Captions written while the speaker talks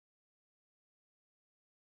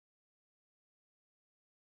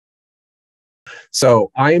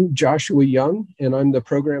So I'm Joshua Young, and I'm the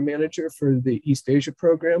program manager for the East Asia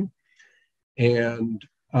program. And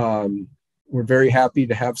we're very happy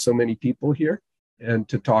to have so many people here and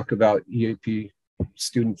to talk about EAP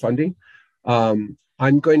student funding.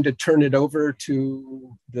 I'm going to turn it over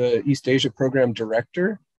to the East Asia Program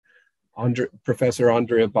Director, Professor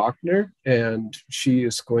Andrea Bachner, and she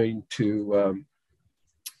is going to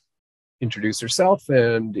introduce herself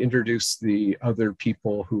and introduce the other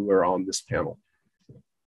people who are on this panel.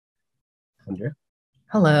 Andrea?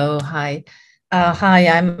 Hello, hi. Hi,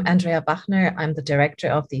 I'm Andrea Bachner. I'm the director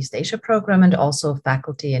of the East Asia program and also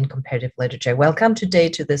faculty in comparative literature. Welcome today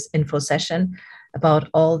to this info session about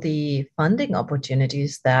all the funding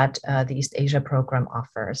opportunities that the East Asia program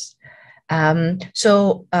offers.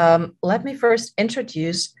 Let me first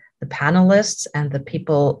introduce the panelists and the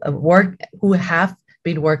people who have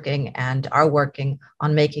been working and are working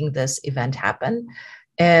on making this event happen.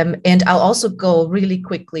 And I'll also go really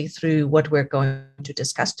quickly through what we're going to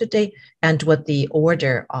discuss today and what the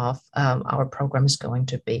order of our program is going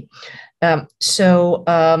to be.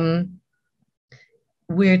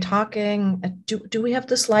 We're talking, do we have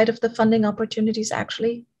the slide of the funding opportunities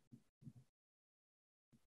actually?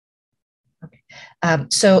 Okay.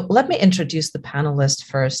 So let me introduce the panelists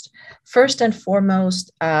first. First and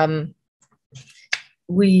foremost,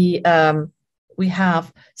 we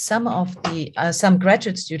have some of the some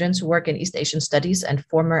graduate students who work in East Asian studies and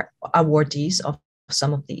former awardees of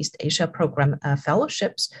some of the East Asia program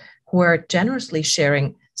fellowships who are generously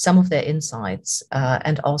sharing some of their insights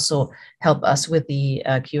and also help us with the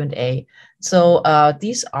Q&A. So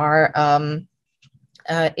these are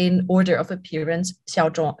in order of appearance: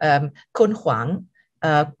 Kun Huang,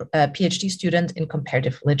 a Ph.D. student in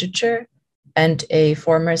comparative literature and a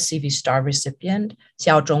former CV Star recipient;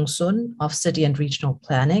 Xiaozhong Sun of City and Regional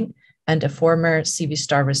Planning, and a former CV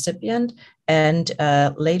Star recipient. And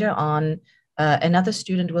later on, another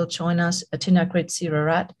student will join us, Tinakrit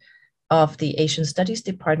Sirarat of the Asian Studies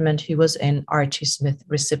Department, who was an Archie Smith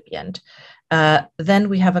recipient. Then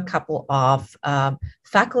we have a couple of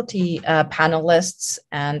faculty panelists,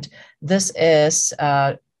 and this is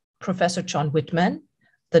Professor John Whitman,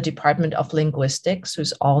 the Department of Linguistics,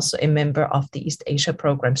 who's also a member of the East Asia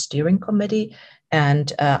Program Steering Committee.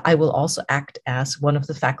 And I will also act as one of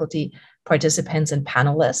the faculty participants and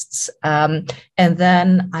panelists. And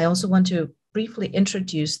then I also want to briefly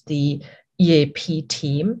introduce the EAP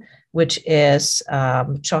team, which is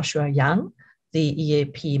Joshua Young, the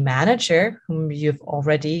EAP manager, whom you've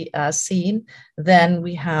already seen. Then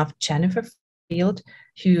we have Jennifer Field,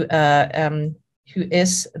 who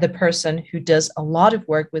is the person who does a lot of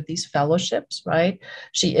work with these fellowships, right?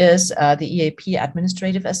 She is the EAP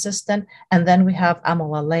administrative assistant. And then we have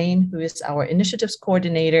Amala Lane, who is our initiatives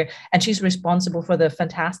coordinator, and she's responsible for the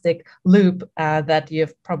fantastic loop that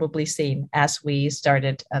you've probably seen as we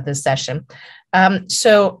started this session.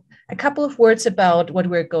 So a couple of words about what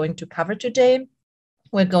we're going to cover today.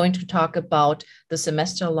 We're going to talk about the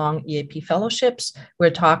semester-long EAP fellowships. We're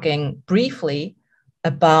talking briefly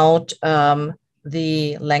about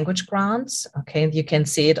the language grants. Okay, you can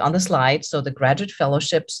see it on the slide. So the graduate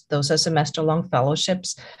fellowships, those are semester-long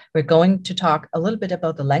fellowships. We're going to talk a little bit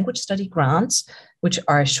about the language study grants, which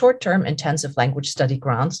are short-term intensive language study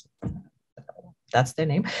grants. That's their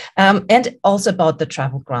name. And also about the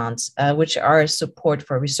travel grants, which are support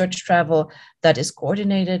for research travel that is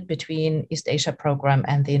coordinated between East Asia Program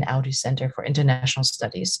and the Einaudi Center for International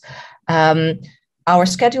Studies. Our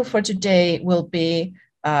schedule for today will be,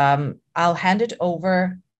 I'll hand it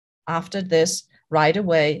over after this right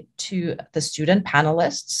away to the student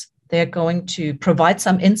panelists. They're going to provide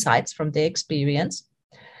some insights from their experience.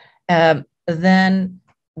 Then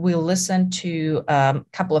we'll listen to a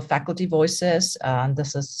couple of faculty voices.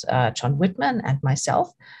 This is John Whitman and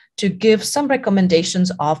myself, to give some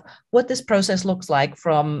recommendations of what this process looks like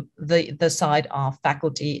from the side of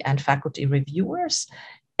faculty and faculty reviewers.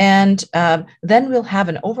 And then we'll have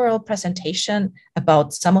an overall presentation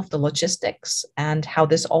about some of the logistics and how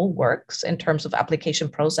this all works in terms of application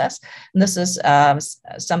process. And this is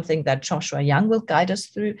something that Joshua Young will guide us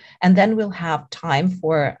through. And then we'll have time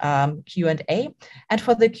for Q&A. And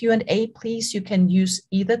for the Q&A, please, you can use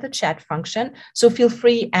either the chat function. So feel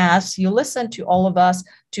free, as you listen to all of us,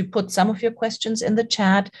 to put some of your questions in the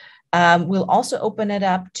chat. We'll also open it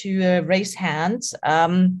up to raise hands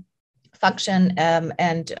function,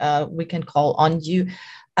 and we can call on you.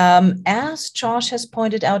 As Josh has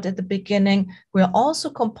pointed out at the beginning, we're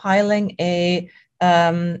also compiling a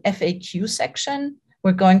FAQ section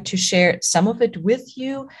We're going to share some of it with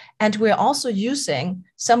you, and we're also using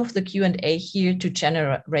some of the Q&A here to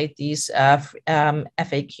generate these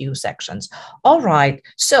FAQ sections. All right,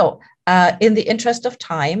 so in the interest of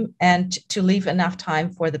time and to leave enough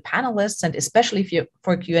time for the panelists, and especially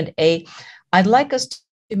for Q&A, I'd like us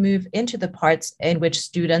to move into the parts in which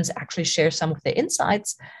students actually share some of their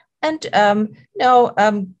insights and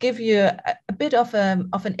give you a bit of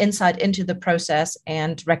an insight into the process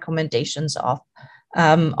and recommendations of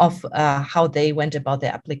how they went about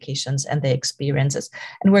their applications and their experiences.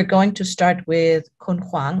 And we're going to start with Kun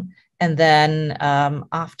Huang, and then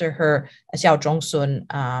after her, Xiaozhong Sun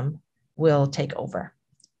will take over.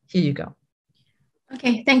 Here you go.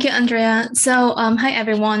 Okay, thank you, Andrea. So hi,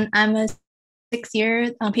 everyone. I'm a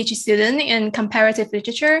six-year Ph.D. student in Comparative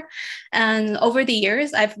Literature. And over the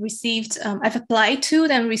years, I've applied to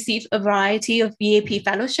and received a variety of EAP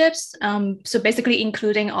Fellowships. So basically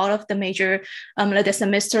including all of the major, like the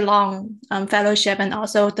semester-long fellowship, and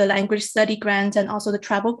also the language study grant, and also the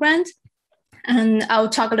travel grant. And I'll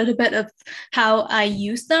talk a little bit of how I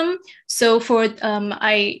use them. So for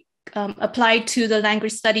I applied to the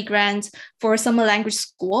language study grant for summer language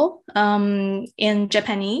school in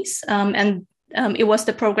Japanese, and it was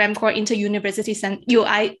the program called Inter-University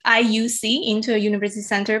IUC, Inter-University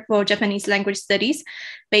Center for Japanese Language Studies,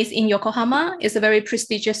 based in Yokohama. It's a very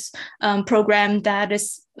prestigious program that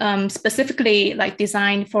is specifically like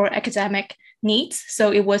designed for academic needs.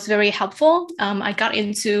 So it was very helpful. I got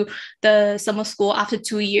into the summer school after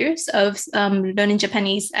 2 years of learning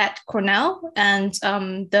Japanese at Cornell, and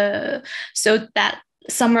so that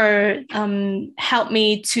summer helped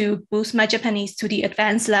me to boost my Japanese to the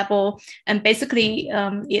advanced level, and basically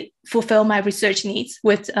it fulfilled my research needs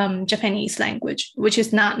with Japanese language, which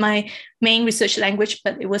is not my main research language,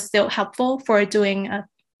 but it was still helpful for doing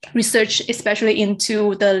research, especially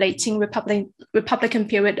into the late Qing Republican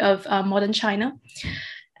period of modern China.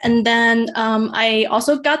 And then I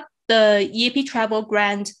also got the EAP travel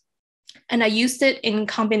grant, and I used it in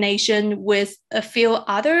combination with a few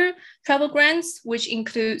other travel grants, which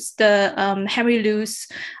includes the Henry Luce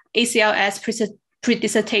ACLS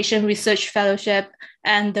pre-dissertation research fellowship,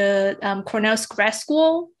 and the Cornell's grad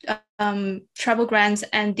school travel grants,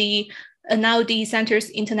 and the Einaudi Center's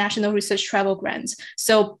international research travel grants.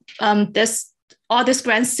 So all these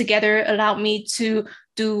grants together allowed me to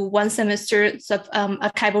do 1 semester of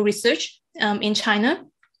archival research in China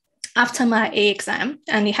after my A exam,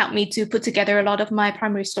 and it helped me to put together a lot of my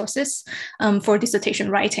primary sources for dissertation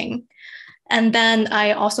writing. And then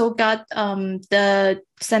I also got the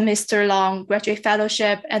semester-long graduate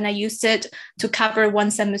fellowship, and I used it to cover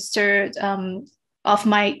 1 semester of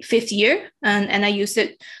my 5th year, and I used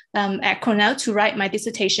it at Cornell to write my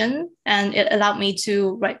dissertation, and it allowed me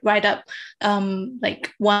to write up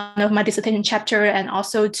like one of my dissertation chapter, and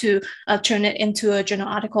also to turn it into a journal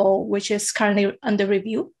article, which is currently under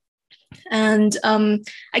review. And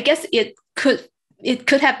I guess it could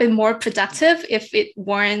have been more productive if it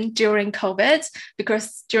weren't during COVID,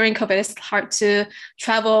 because during COVID it's hard to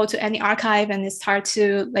travel to any archive, and it's hard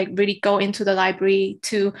to like really go into the library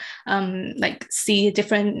to like see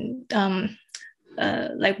different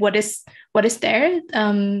like what is there.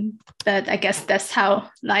 But I guess that's how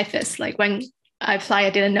life is. Like when I apply, I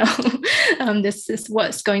didn't know this is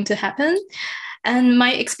what's going to happen. And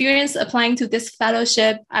my experience applying to this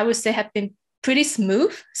fellowship, I would say, have been pretty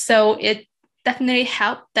smooth. So it definitely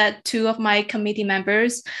helped that 2 of my committee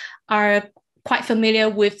members are quite familiar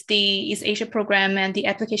with the East Asia program and the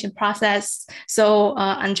application process. So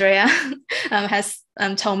Andrea has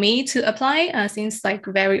told me to apply since like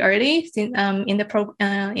very early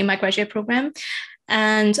in my graduate program.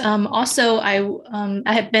 And also I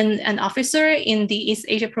have been an officer in the East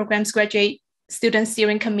Asia program's graduate student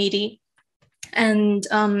steering committee. And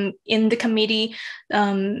in the committee,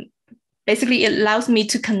 basically it allows me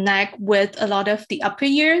to connect with a lot of the upper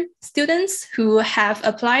year students who have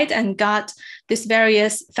applied and got these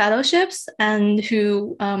various fellowships, and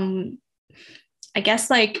who I guess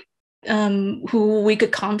like who we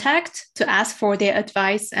could contact to ask for their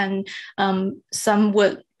advice, and some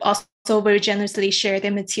would also very generously share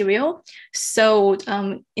their material. So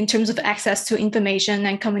in terms of access to information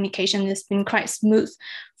and communication, it's been quite smooth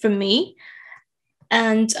for me.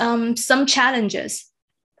 And some challenges.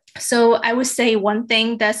 So I would say one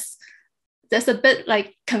thing that's a bit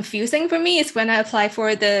like confusing for me is when I apply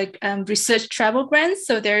for the research travel grants.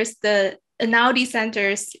 So there's the Einaudi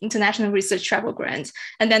Center's International Research Travel Grant,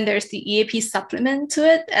 and then there's the EAP supplement to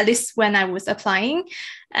it, at least when I was applying.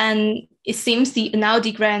 And it seems the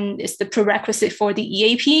Einaudi grant is the prerequisite for the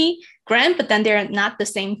EAP grant, but then they're not the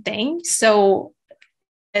same thing. So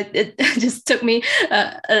it just took me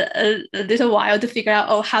a little while to figure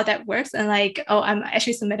out how that works, and I'm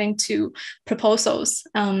actually submitting 2 proposals.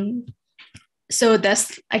 So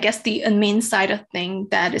that's, I guess, the admin side of thing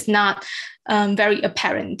that is not very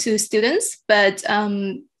apparent to students. But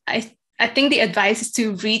I think the advice is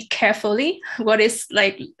to read carefully what is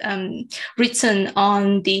written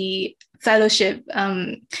on the fellowship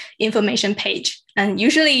information page, and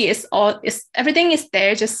usually everything is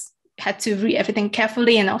there. Just had to read everything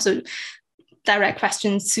carefully and also direct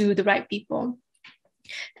questions to the right people.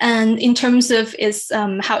 And in terms of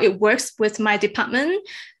how it works with my department,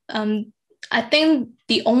 I think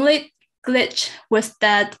the only glitch was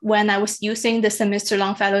that when I was using the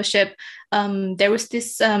semester-long fellowship, there was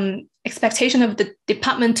this expectation of the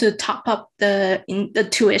department to top up the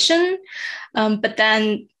tuition, but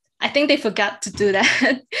then I think they forgot to do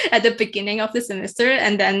that at the beginning of the semester,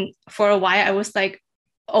 and then for a while I was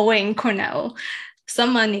owing Cornell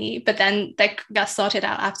some money, but then that got sorted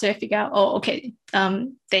out after I figured out, okay,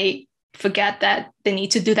 they forget that they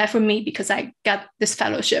need to do that for me because I got this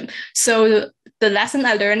fellowship. So the lesson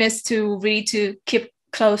I learned is to keep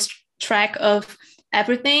close track of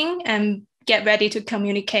everything and get ready to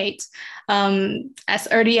communicate as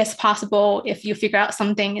early as possible if you figure out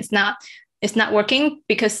something is not working.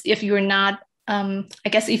 Because if you're not, I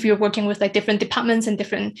guess if you're working with different departments and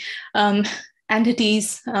different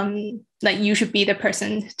entities, you should be the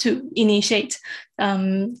person to initiate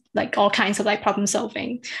all kinds of problem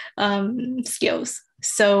solving skills.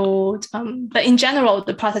 So, but in general,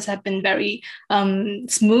 the process has been very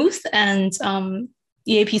smooth, and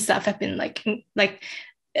EAP staff have been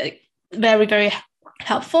very, very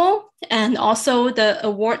helpful. And also the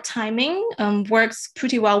award timing works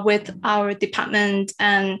pretty well with our department,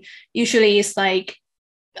 and usually it's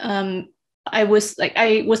I was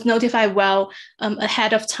notified well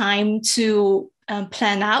ahead of time to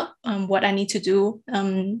plan out what I need to do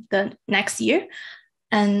the next year.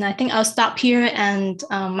 And I think I'll stop here, and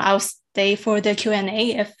I'll stay for the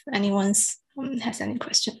Q&A if anyone has any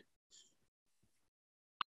question.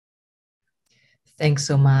 Thanks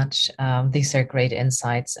so much. These are great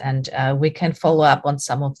insights, and we can follow up on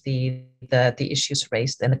some of the issues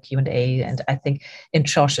raised in the Q&A. And I think in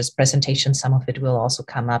Josh's presentation, some of it will also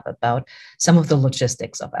come up about some of the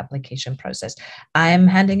logistics of application process. I'm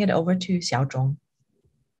handing it over to Xiaozhong.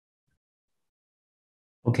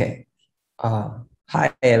 Okay.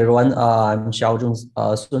 Hi, everyone. I'm Xiaozhong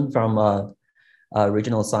Sun from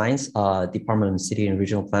Regional Science, Department of City and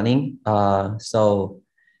Regional Planning. So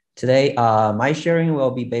today, my sharing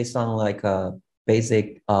will be based on a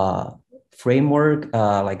basic framework,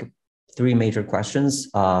 3 major questions,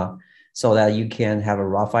 so that you can have a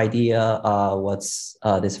rough idea what's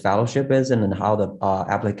this fellowship is and then how the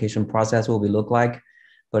application process will look like.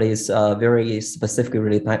 But it's very specifically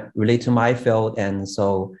related to my field, and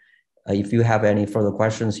so if you have any further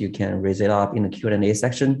questions, you can raise it up in the Q&A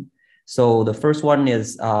section. So the first one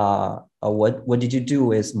is what did you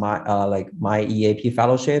do is my EAP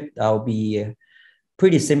fellowship. That will be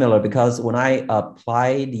pretty similar because when I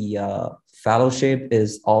applied the fellowship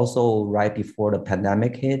is also right before the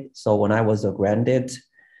pandemic hit. So when I was granted,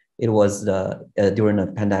 it was during the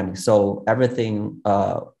pandemic. So everything,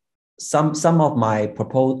 some of my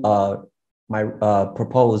proposed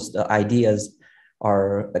ideas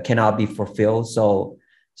cannot be fulfilled.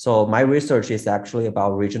 So my research is actually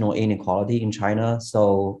about regional inequality in China.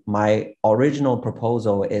 So my original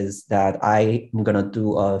proposal is that I'm gonna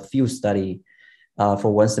do a field study for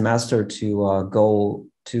 1 semester to go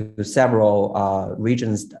to several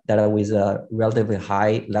regions that are with a relatively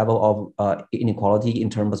high level of inequality in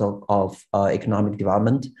terms of economic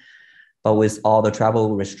development. But with all the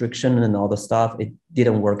travel restriction and all the stuff, it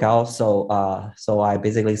didn't work out. So I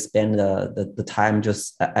basically spent the time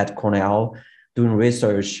just at Cornell doing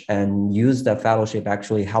research, and use the fellowship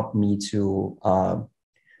actually helped me to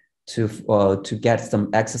get some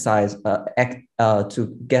exercise,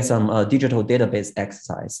 to get some digital database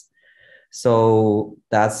exercise. So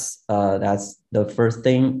that's the first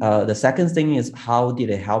thing. The second thing is how did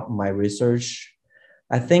it help my research?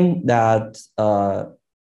 I think that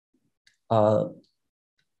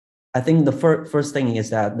I think the first thing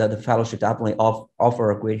is that the fellowship definitely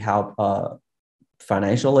offer a great help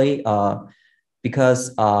financially,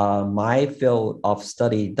 because my field of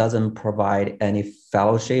study doesn't provide any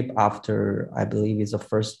fellowship after, I believe it's the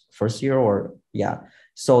first year, or yeah.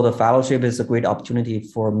 So the fellowship is a great opportunity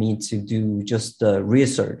for me to do just the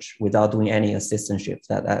research without doing any assistantships,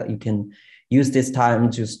 that you can use this time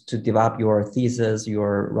just to develop your thesis,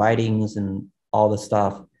 your writings, and all the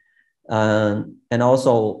stuff. And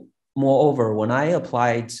also, moreover, when I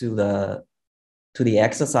applied to the to the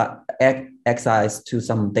access to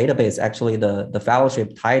some database, actually the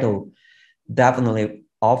fellowship title definitely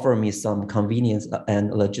offer me some convenience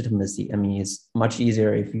and legitimacy. I mean, it's much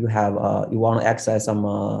easier if you have you want to access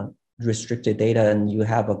some restricted data and you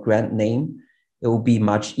have a grant name. It will be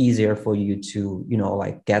much easier for you to, you know,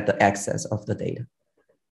 like get the access of the data.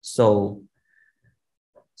 So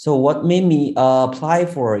what made me apply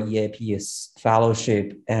for EAP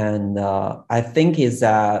fellowship, and I think is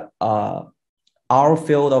that our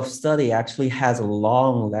field of study actually has a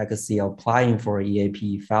long legacy of applying for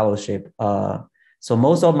EAP fellowship. So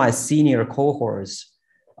most of my senior cohorts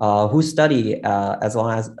who study as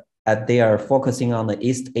long as they are focusing on the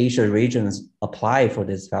East Asia regions apply for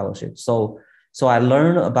this fellowship. So I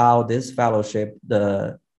learned about this fellowship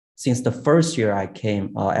since the first year I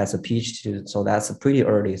came as a PhD student. So that's pretty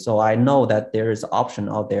early. So I know that there is an option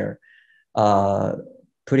out there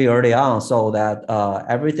pretty early on, so that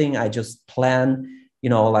everything I just plan, you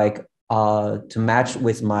know, like to match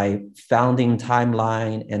with my founding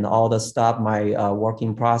timeline and all the stuff, my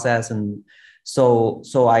working process. And so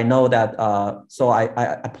I know that, so I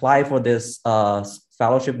apply for this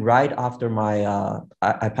fellowship right after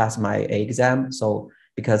I passed my exam. So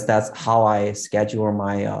because that's how I schedule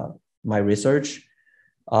my research.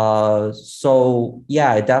 So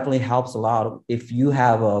yeah, it definitely helps a lot if you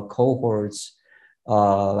have a cohorts,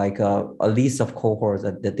 like a list of cohorts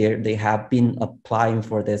that they have been applying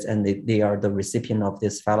for this, and they are the recipient of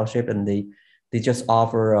this fellowship, and they just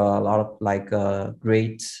offer a lot of like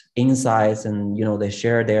great insights, and you know, they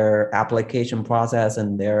share their application process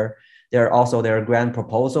and their grant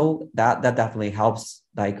proposal. That definitely helps,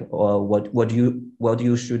 like what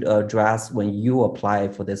you should address when you apply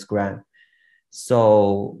for this grant.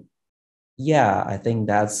 So yeah, I think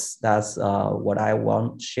that's what I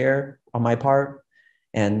want to share on my part.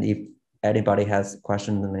 And if anybody has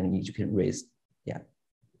questions, then you can raise. Yeah.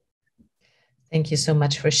 Thank you so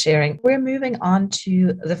much for sharing. We're moving on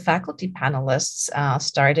to the faculty panelists,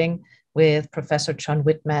 starting with Professor John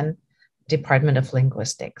Whitman, Department of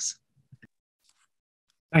Linguistics.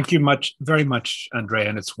 Thank you very much, Andrea,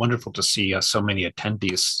 and it's wonderful to see so many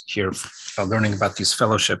attendees here learning about these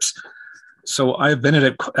fellowships. So I've been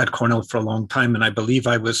at Cornell for a long time, and I believe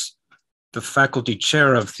I was the faculty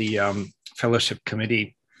chair of the fellowship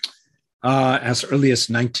committee as early as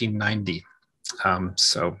 1990.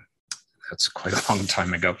 So that's quite a long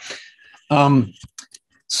time ago.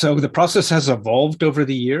 So the process has evolved over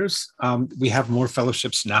the years. We have more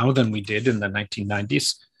fellowships now than we did in the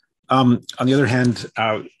 1990s. On the other hand,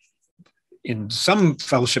 in some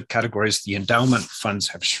fellowship categories, the endowment funds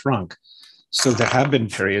have shrunk. So there have been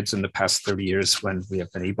periods in the past 30 years when we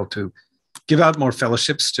have been able to give out more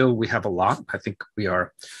fellowships. Still, we have a lot. I think we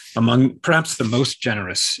are among perhaps the most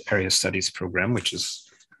generous area studies program, which is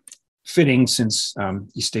fitting since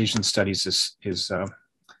East Asian studies is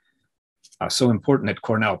so important at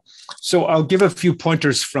Cornell. So I'll give a few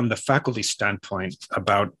pointers from the faculty standpoint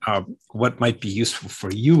about what might be useful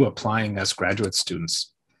for you applying as graduate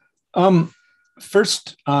students.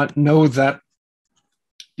 First, know that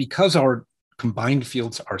because our combined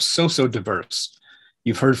fields are so diverse,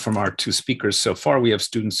 you've heard from our two speakers so far, we have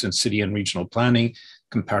students in city and regional planning,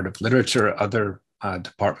 comparative literature, other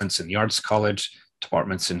departments in the Arts College,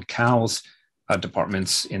 departments in CALS,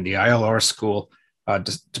 departments in the ILR school,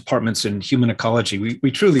 departments in human ecology.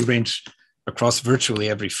 We truly range across virtually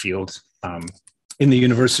every field in the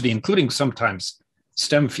university, including sometimes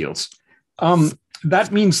STEM fields.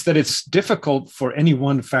 That means that it's difficult for any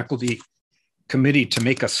one faculty committee to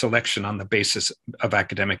make a selection on the basis of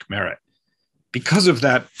academic merit. Because of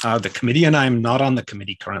that, the committee, and I'm not on the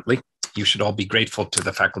committee currently, you should all be grateful to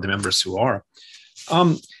the faculty members who are.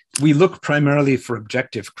 We look primarily for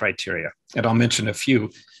objective criteria, and I'll mention a few.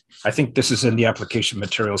 I think this is in the application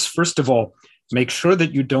materials. First of all, make sure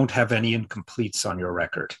that you don't have any incompletes on your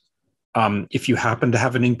record. If you happen to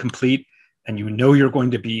have an incomplete and you know you're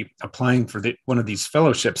going to be applying for one of these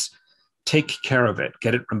fellowships, take care of it,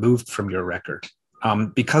 get it removed from your record.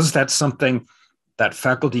 Because that's something that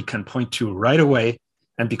faculty can point to right away,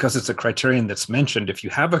 and because it's a criterion that's mentioned, if you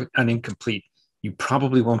have an incomplete, you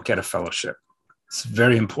probably won't get a fellowship. It's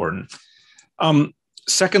very important.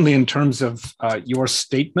 Secondly, in terms of your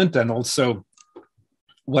statement and also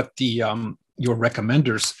what your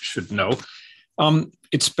recommenders should know,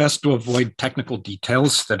 it's best to avoid technical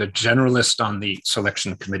details that a generalist on the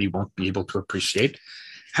selection committee won't be able to appreciate.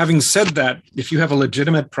 Having said that, if you have a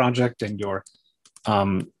legitimate project and your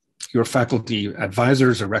faculty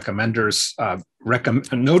advisors or recommenders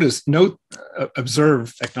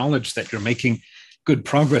observe, acknowledge that you're making good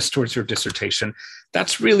progress towards your dissertation,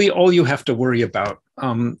 that's really all you have to worry about.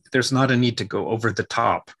 There's not a need to go over the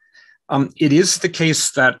top. It is the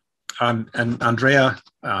case that, and Andrea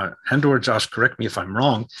and or Josh, correct me if I'm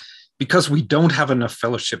wrong, because we don't have enough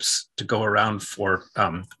fellowships to go around for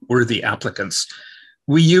worthy applicants,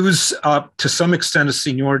 we use, to some extent, a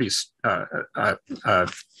seniority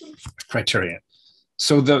criteria.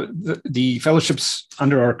 So the fellowships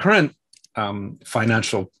under our current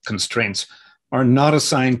financial constraints are not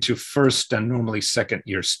assigned to first and normally second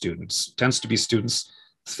year students. It tends to be students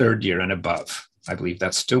third year and above. I believe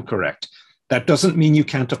that's still correct. That doesn't mean you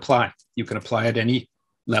can't apply. You can apply at any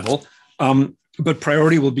level, but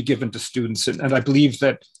priority will be given to students. And I believe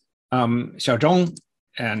that Xiaozhong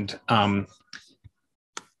and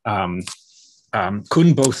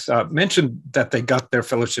Kun both mentioned that they got their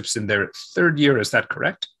fellowships in their third year. Is that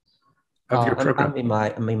correct? Of your program?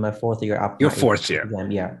 I'm in my fourth year. Your fourth year.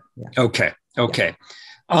 Yeah. Okay.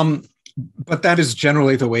 Yeah. But that is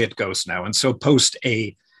generally the way it goes now. And so post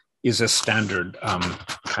A is a standard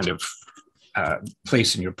kind of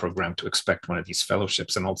place in your program to expect one of these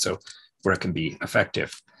fellowships, and also where it can be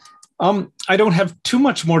effective. I don't have too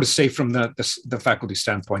much more to say from the faculty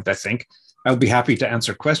standpoint, I think. I'll be happy to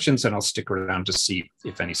answer questions, and I'll stick around to see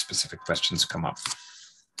if any specific questions come up.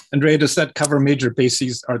 Andrea, does that cover major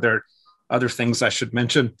bases? Are there other things I should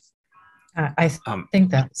mention? I think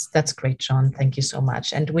that's great, John. Thank you so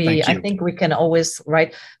much. And I think we can always,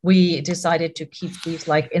 right? We decided to keep these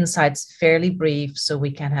like insights fairly brief so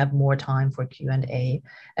we can have more time for Q&A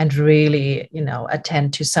and really,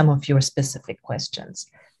 attend to some of your specific questions.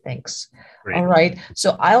 Thanks. Great. All right.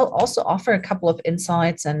 So I'll also offer a couple of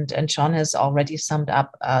insights, and John has already summed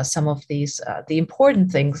up some of these, the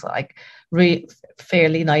important things like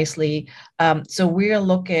fairly nicely. So we're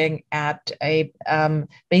looking at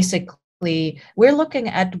basically, we're looking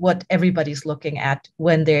at what everybody's looking at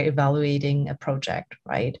when they're evaluating a project,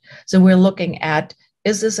 right? So we're looking at,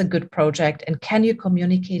 is this a good project, and can you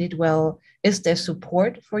communicate it well? Is there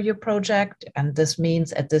support for your project? And this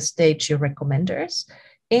means at this stage, your recommenders.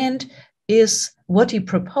 And is what you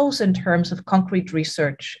propose in terms of concrete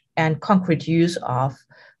research and concrete use of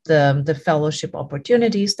the fellowship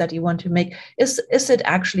opportunities that you want to make, is it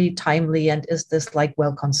actually timely, and is this like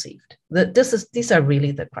well conceived? These are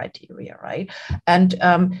really the criteria, right?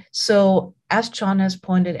 And so as John has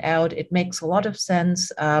pointed out, it makes a lot of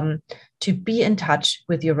sense to be in touch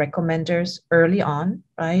with your recommenders early on,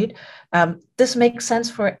 right? This makes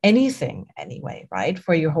sense for anything anyway, right?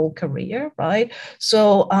 For your whole career, right?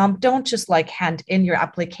 So don't just like hand in your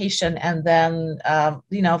application and then,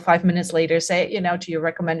 5 minutes later say, to your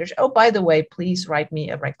recommenders, oh, by the way, please write me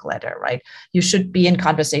a rec letter, right? You should be in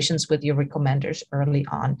conversations with your recommenders early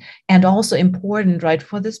on. And also important, right,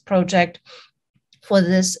 for this project, for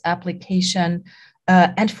this application,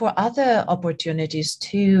 and for other opportunities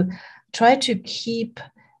to try to keep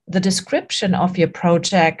the description of your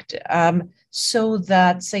project so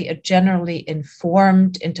that, say, a generally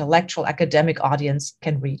informed intellectual academic audience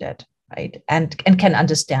can read it, right, and can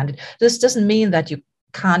understand it. This doesn't mean that you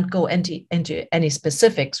can't go into any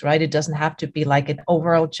specifics, right? It doesn't have to be like an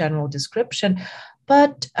overall general description,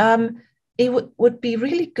 but it would be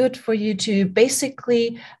really good for you to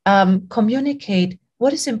basically communicate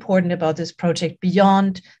what is important about this project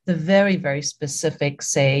beyond the very, very specific,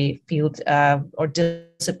 say, field or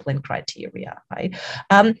discipline criteria, right?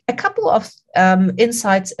 A couple of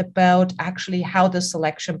insights about actually how the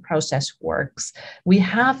selection process works. We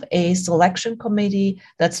have a selection committee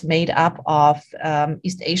that's made up of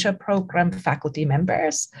East Asia program faculty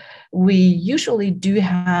members. We usually do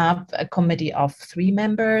have a committee of 3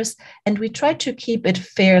 members, and we try to keep it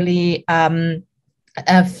fairly kind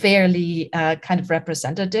of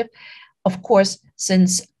representative. Of course,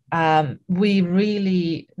 since we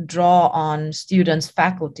really draw on students,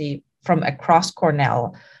 faculty from across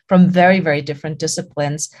Cornell, from very, very different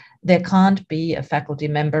disciplines, there can't be a faculty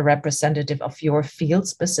member representative of your field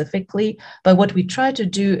specifically. But what we try to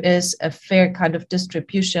do is a fair kind of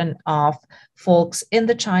distribution of folks in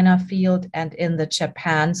the China field and in the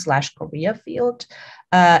Japan/Korea field.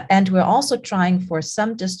 And we're also trying for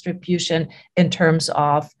some distribution in terms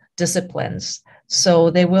of disciplines. So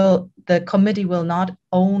the committee will not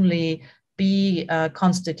only be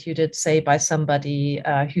constituted, say, by somebody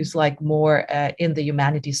who's like more in the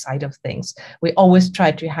humanities side of things. We always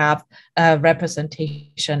try to have a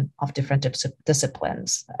representation of different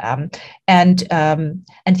disciplines. And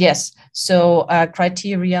yes, so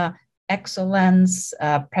criteria: excellence,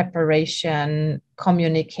 preparation,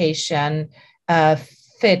 communication,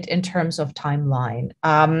 fit in terms of timeline.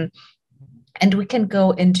 And we can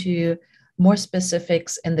go into more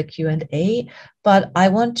specifics in the Q&A, but I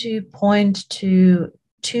want to point to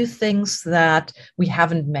two things that we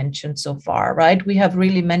haven't mentioned so far, right? We have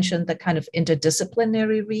really mentioned the kind of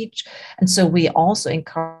interdisciplinary reach. And so we also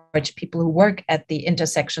encourage people who work at the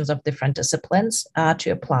intersections of different disciplines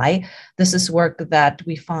to apply. This is work that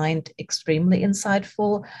we find extremely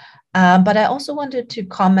insightful. But I also wanted to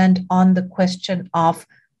comment on the question of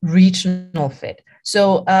regional fit.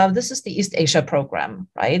 So this is the East Asia program,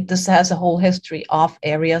 right? This has a whole history of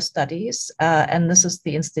area studies, and this is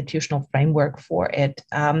the institutional framework for it.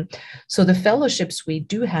 So the fellowships we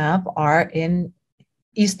do have are in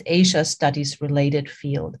East Asia studies related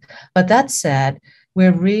field. But that said,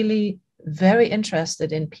 we're really very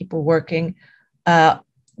interested in people working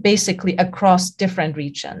basically across different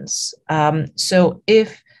regions. So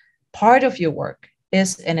if part of your work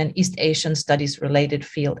is in an East Asian studies related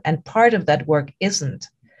field and part of that work isn't,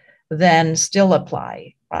 then still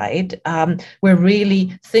apply, right? We're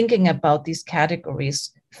really thinking about these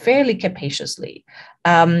categories fairly capaciously.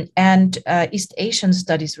 And East Asian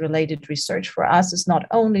studies related research for us is not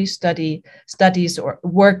only studies or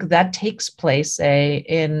work that takes place, say,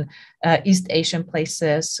 in East Asian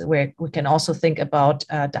places, where we can also think about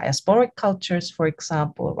diasporic cultures, for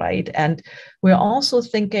example, right? And we're also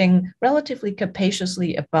thinking relatively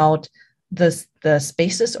capaciously about the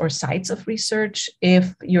spaces or sites of research.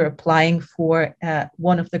 If you're applying for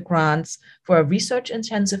one of the grants for a research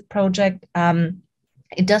intensive project,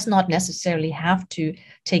 it does not necessarily have to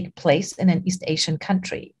take place in an East Asian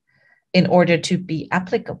country in order to be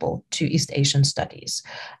applicable to East Asian studies.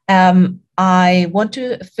 I want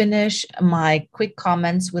to finish my quick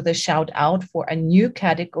comments with a shout out for a new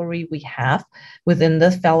category we have within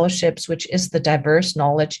the fellowships, which is the Diverse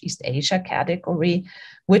Knowledge East Asia category,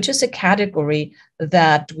 which is a category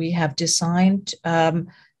that we have designed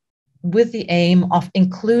with the aim of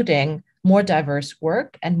including more diverse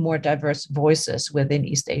work and more diverse voices within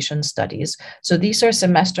East Asian studies. So these are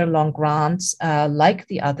semester-long grants like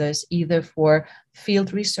the others, either for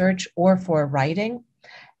field research or for writing.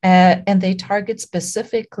 And they target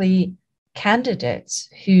specifically candidates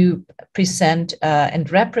who present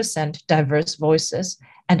and represent diverse voices,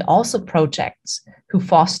 and also projects who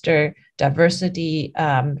foster diversity,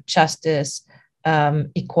 justice,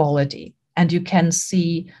 equality. And you can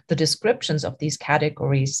see the descriptions of these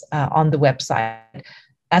categories on the website.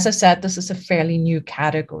 As I said, this is a fairly new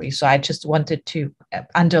category, so I just wanted to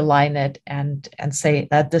underline it and say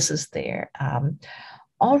that this is there.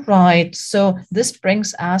 All right, so this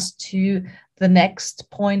brings us to the next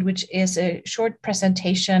point, which is a short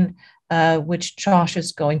presentation which Josh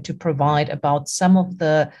is going to provide about some of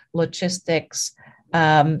the logistics,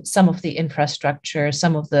 some of the infrastructure,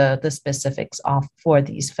 some of the specifics for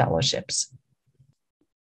these fellowships.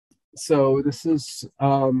 So this is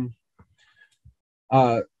Kun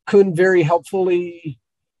very helpfully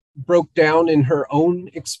broke down in her own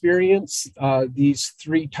experience these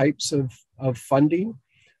three types of funding.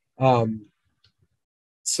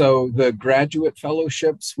 So the graduate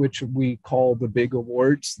fellowships, which we call the big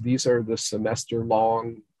awards, these are the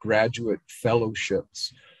semester-long graduate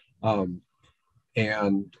fellowships.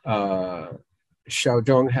 And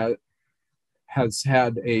Xiaozhong has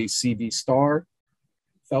had a CV Star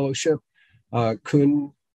fellowship.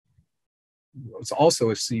 Kun was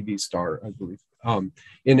also a CV Star, I believe.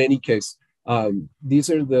 In any case,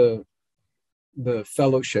 these are the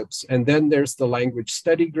fellowships. And then there's the language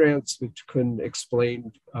study grants, which Kun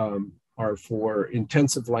explained are for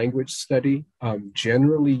intensive language study,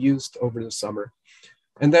 generally used over the summer.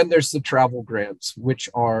 And then there's the travel grants, which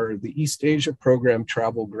are the East Asia program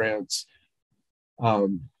travel grants,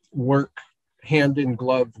 work hand in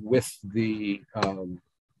glove with the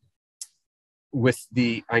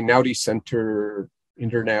Einaudi Center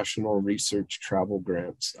International Research Travel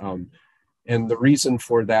Grants. And the reason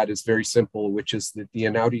for that is very simple, which is that the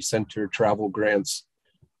Einaudi Center travel grants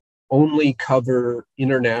only cover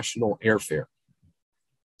international airfare.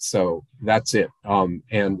 So that's it.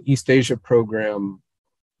 And East Asia program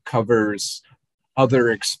covers other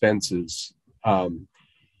expenses,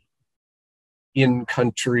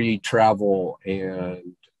 in-country travel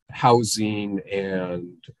and housing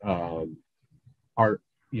and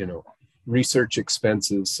research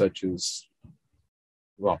expenses such as,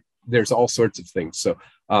 well, there's all sorts of things. So,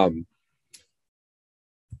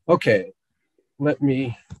 okay, let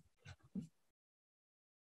me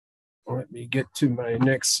get to my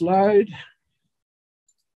next slide.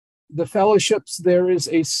 The fellowships, there is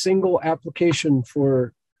a single application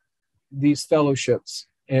for these fellowships,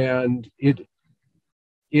 and it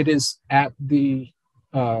is at the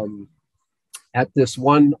at this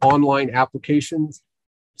one online application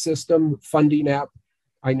system funding app,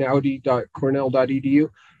 inowdy.cornell.edu.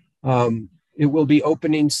 It will be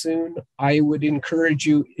opening soon. I would encourage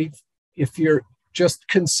you, if you're just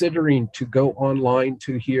considering to go online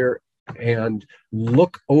to here and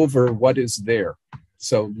look over what is there.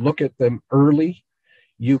 So look at them early.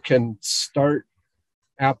 You can start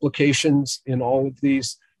applications in all of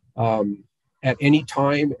these at any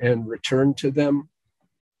time and return to them.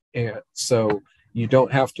 And so you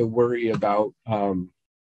don't have to worry about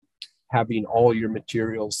having all your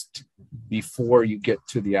materials before you get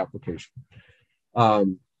to the application.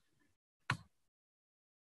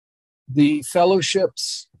 The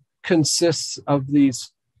fellowships consists of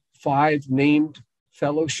these 5 named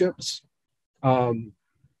fellowships,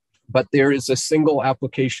 but there is a single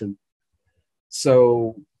application.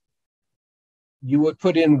 So you would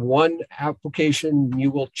put in one application,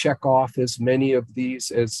 you will check off as many of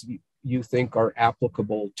these as you think are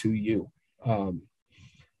applicable to you.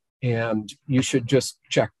 And you should just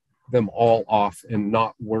check them all off and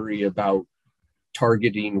not worry about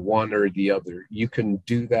targeting one or the other. You can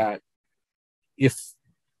do that if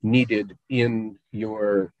needed in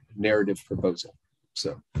your narrative proposal.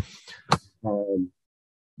 So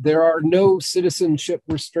there are no citizenship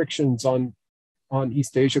restrictions on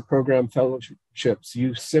East Asia Program Fellowships.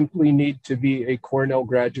 You simply need to be a Cornell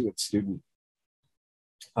graduate student.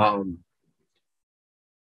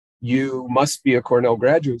 You must be a Cornell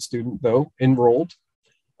graduate student, though, enrolled.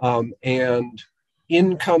 And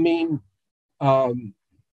incoming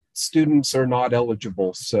students are not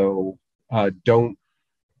eligible. So don't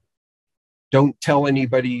tell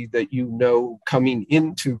anybody that you know coming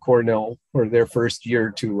into Cornell for their first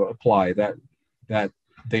year to apply. That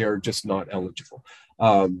they are just not eligible.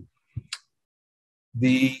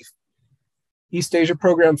 The East Asia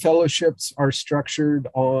Program Fellowships are structured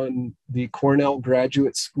on the Cornell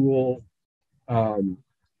Graduate School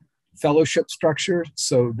fellowship structure.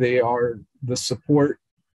 So the support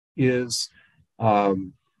is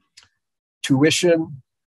tuition,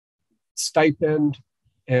 stipend,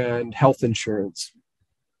 and health insurance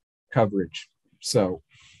coverage. So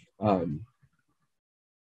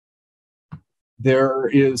there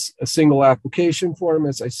is a single application form,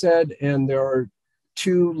 as I said, and there are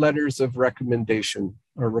 2 letters of recommendation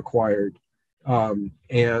are required.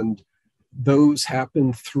 And those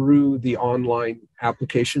happen through the online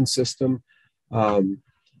application system.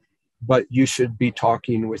 But you should be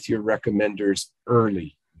talking with your recommenders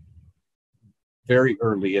early, very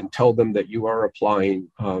early, and tell them that you are applying.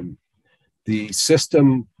 The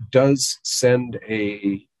system does send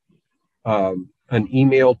an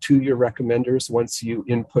email to your recommenders once you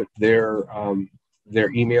input their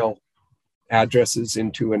email addresses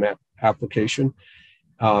into an application.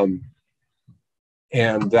 And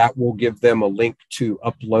that will give them a link to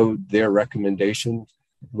upload their recommendation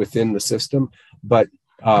within the system. But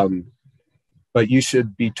you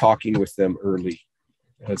should be talking with them early,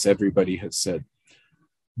 as everybody has said.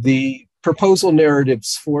 The proposal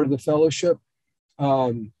narratives for the fellowship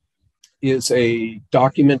is a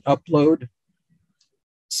document upload.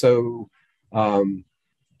 So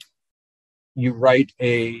you write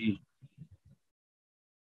a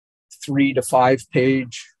 3 to 5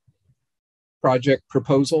 page project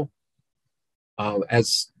proposal.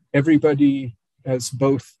 As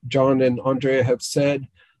both John and Andrea have said,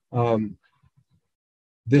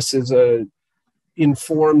 this is a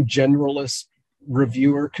informed generalist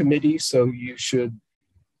reviewer committee, so you should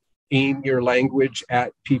aim your language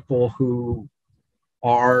at people who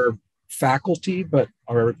are faculty but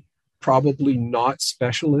are probably not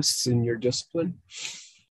specialists in your discipline.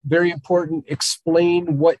 Very important,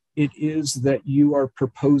 explain what it is that you are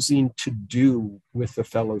proposing to do with the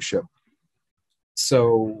fellowship.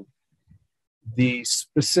 So the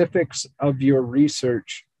specifics of your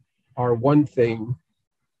research are one thing,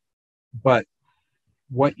 but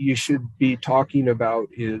what you should be talking about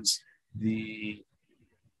is the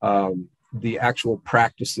actual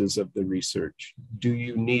practices of the research. Do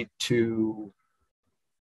you need to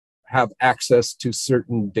have access to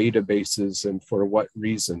certain databases and for what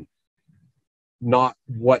reason? Not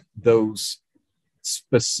what those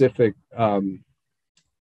specific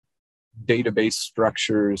database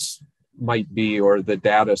structures might be or the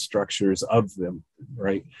data structures of them,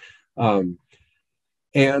 right?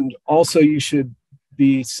 And also you should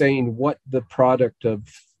be saying what the product of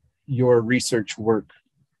your research work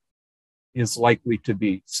is likely to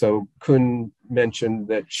be. So Kun mentioned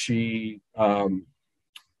that she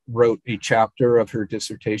wrote a chapter of her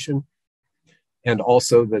dissertation, and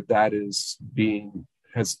also that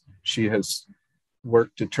she has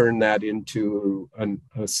worked to turn that into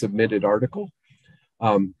a submitted article.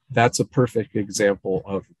 That's a perfect example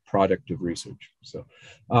of product of research. So,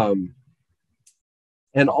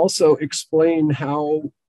 and also explain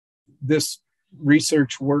how this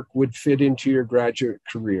research work would fit into your graduate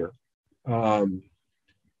career.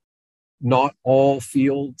 Not all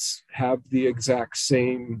fields have the exact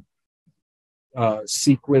same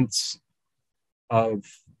sequence of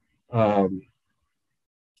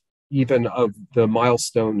even of the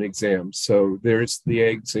milestone exams. So there's the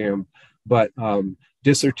exam, but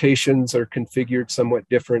dissertations are configured somewhat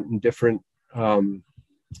different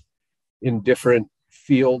in different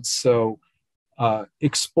fields. So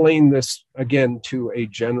explain this again to a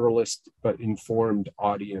generalist but informed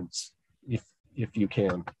audience if you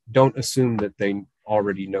can. Don't assume that they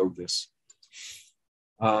already know this.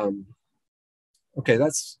 Okay,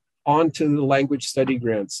 that's on to the language study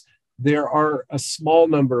grants. There are a small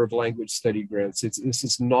number of language study grants. This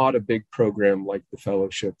is not a big program like the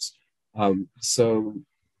fellowships. So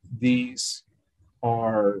these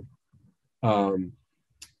are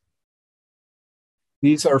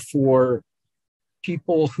for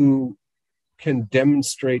people who can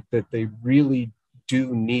demonstrate that they really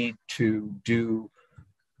do need to do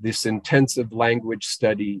this intensive language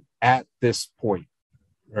study at this point,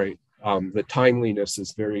 right? The timeliness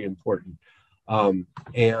is very important.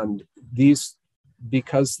 And these,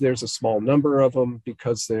 because there's a small number of them,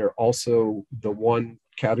 because they're also the one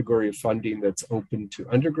category of funding that's open to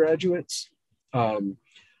undergraduates,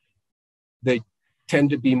 they tend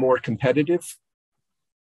to be more competitive.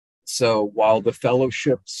 So while the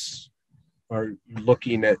fellowships are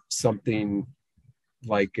looking at something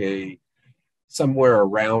like somewhere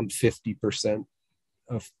around 50%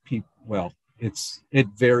 of people, well, it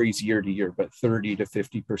varies year to year, but 30 to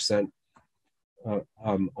 50%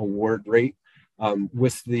 award rate.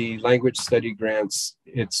 With the language study grants,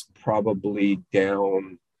 it's probably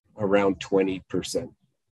down around 20%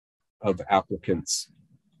 of applicants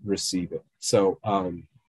receive it. So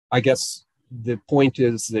I guess the point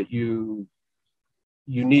is that you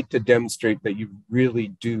need to demonstrate that you really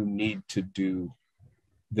do need to do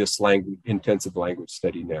this intensive language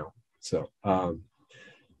study now. So,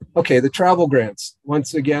 okay, the travel grants.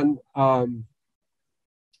 Once again,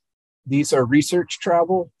 these are research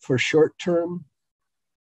travel for short-term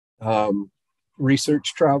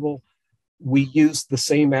research travel. We use the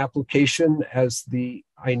same application as the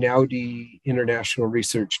Einaudi International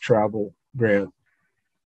Research Travel Grant.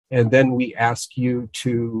 And then we ask you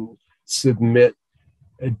to submit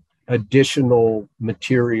additional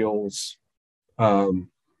materials,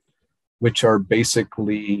 which are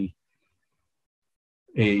basically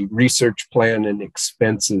a research plan and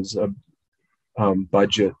expenses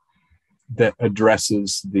budget that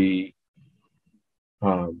addresses the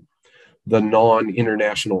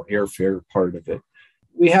non-international airfare part of it.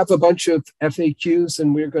 We have a bunch of FAQs,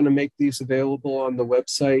 and we're going to make these available on the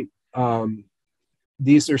website.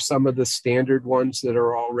 These are some of the standard ones that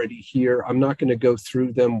are already here. I'm not going to go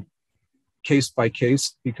through them case by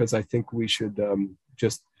case because I think we should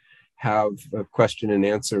just have a question and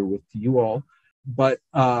answer with you all. But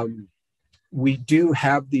we do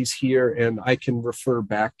have these here, and I can refer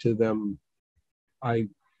back to them.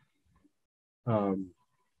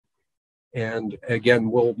 And again,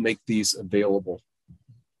 we'll make these available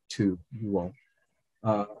to you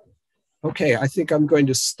all. Okay, I think I'm going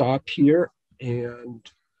to stop here, and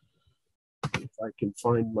if I can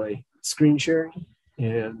find my screen sharing,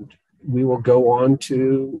 and we will go on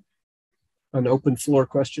to an open floor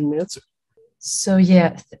question and answer. So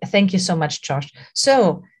yeah, thank you so much, Josh.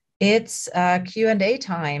 So it's Q&A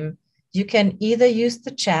time. You can either use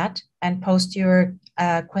the chat and post your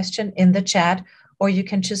question in the chat, or you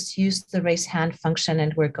can just use the raise hand function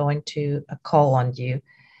and we're going to call on you.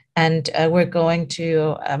 And we're going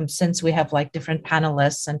to, since we have like different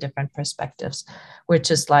panelists and different perspectives, we're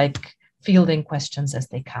just like fielding questions as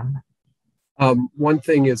they come. One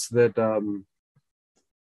thing is that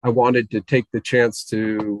I wanted to take the chance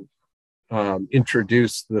to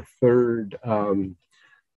introduce the third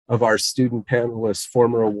of our student panelists,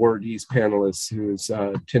 former awardees panelists, who is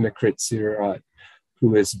Tinakrit Sirat,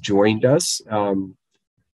 who has joined us.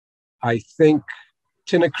 I think,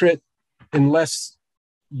 Tinakrit, unless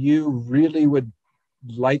you really would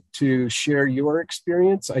like to share your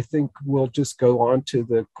experience, I think we'll just go on to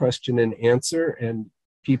the question and answer, and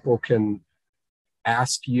people can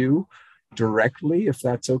ask you directly if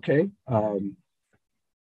that's okay.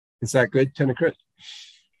 Is that good, Tinakrit?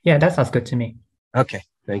 Yeah, that sounds good to me. Okay,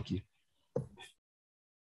 thank you.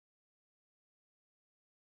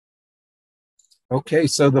 Okay,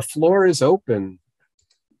 so the floor is open.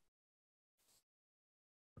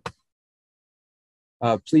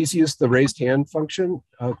 please use the raised hand function,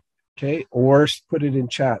 okay, or put it in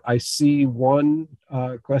chat. I see one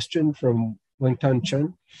question from Lingtan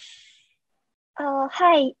Chen.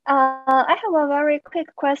 Hi, I have a very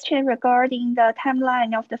quick question regarding the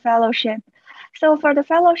timeline of the fellowship. So for the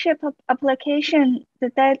fellowship application, the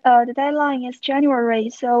deadline is January.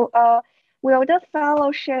 So will the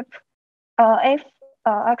fellowship, if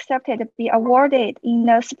accepted, be awarded in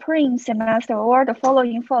the spring semester or the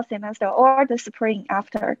following fall semester or the spring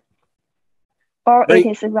after? Or it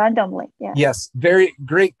is randomly? Yeah. Yes, very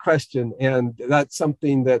great question. And that's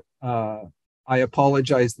something that I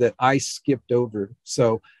apologize that I skipped over.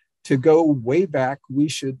 So to go way back, we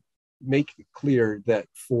should make it clear that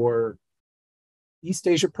for East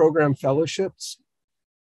Asia Program Fellowships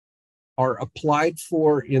are applied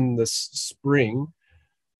for in the spring,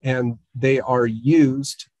 and they are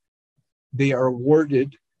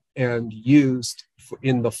awarded and used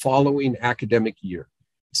in the following academic year.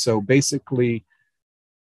 So basically,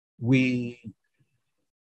 we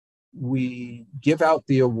give out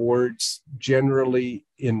the awards generally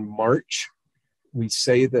in March. We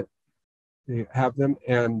say that they have them,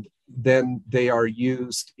 and then they are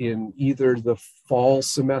used in either the fall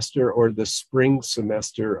semester or the spring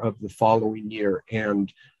semester of the following year.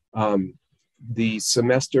 And the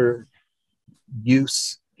semester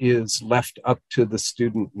use is left up to the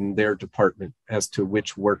student and their department as to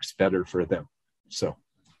which works better for them. So.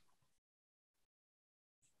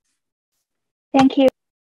 Thank you.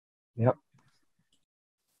 Yep.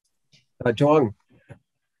 Zhong.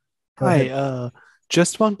 Hi,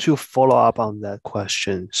 just want to follow up on that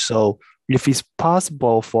question. So if it's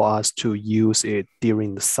possible for us to use it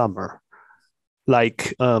during the summer,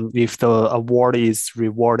 like if the award is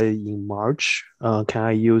rewarded in March, can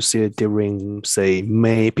I use it during, say,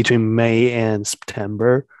 between May and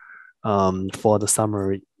September for the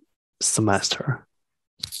summer semester?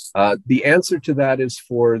 The answer to that is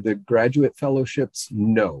for the graduate fellowships,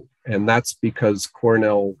 no. And that's because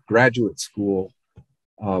Cornell Graduate School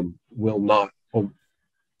will not,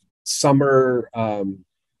 summer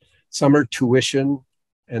tuition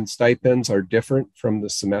and stipends are different from the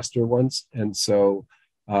semester ones. And so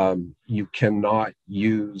you cannot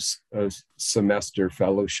use a semester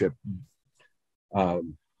fellowship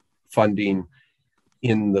funding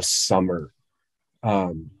in the summer.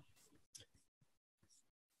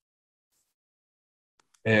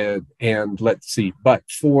 And let's see, but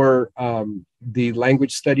for the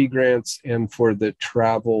language study grants and for the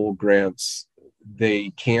travel grants, they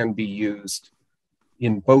can be used.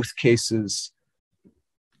 In both cases,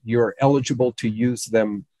 you're eligible to use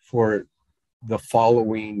them for the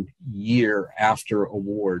following year after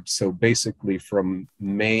award. So basically from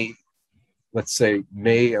May, let's say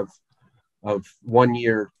May of 1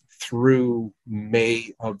 year through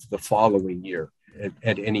May of the following year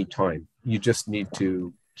at any time. You just need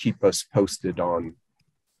to keep us posted on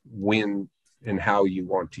when and how you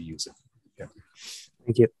want to use it. Yeah.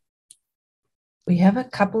 Thank you. We have a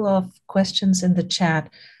couple of questions in the chat.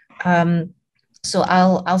 So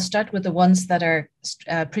I'll start with the ones that are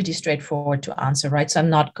pretty straightforward to answer, right? So I'm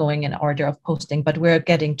not going in order of posting, but we're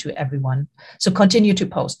getting to everyone. So continue to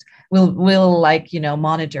post. We'll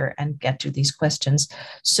monitor and get to these questions.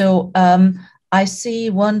 So I see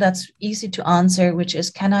one that's easy to answer, which is,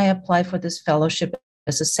 can I apply for this fellowship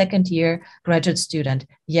as a second-year graduate student?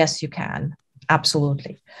 Yes, you can.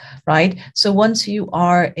 Absolutely, right? So once you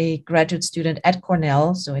are a graduate student at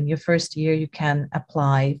Cornell, so in your first year, you can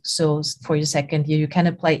apply. So for your second year, you can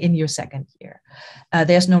apply in your second year.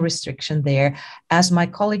 There's no restriction there. As my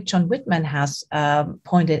colleague John Whitman has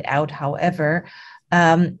pointed out, however,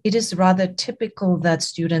 it is rather typical that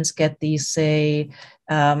students get these, say,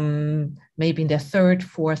 maybe in their third,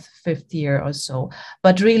 fourth, fifth year or so.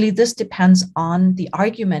 But really, this depends on the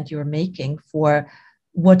argument you're making for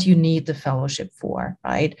what you need the fellowship for,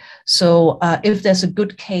 right? So if there's a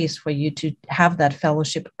good case for you to have that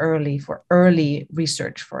fellowship early for early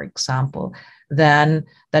research, for example, then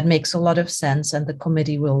that makes a lot of sense, and the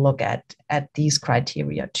committee will look at these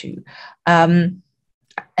criteria too.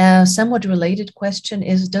 A somewhat related question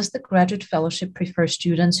is, does the graduate fellowship prefer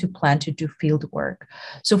students who plan to do field work?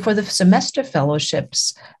 So for the semester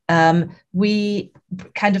fellowships, we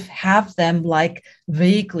kind of have them like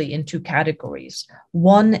vaguely in two categories.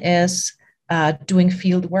 One is doing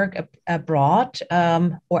field work abroad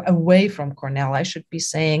or away from Cornell, I should be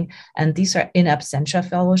saying, and these are in absentia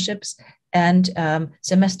fellowships and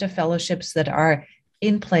semester fellowships that are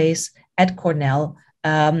in place at Cornell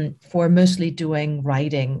for mostly doing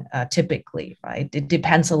writing typically, right? It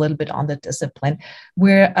depends a little bit on the discipline.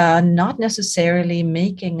 We're not necessarily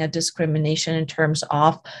making a discrimination in terms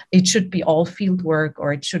of it should be all field work,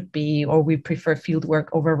 or it should be, or we prefer field work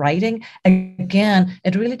over writing. Again,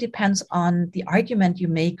 it really depends on the argument you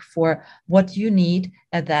make for what you need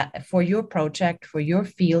at that, for your project, for your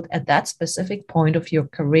field at that specific point of your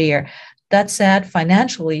career. That said,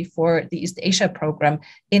 financially, for the East Asia program,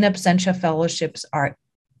 in absentia fellowships are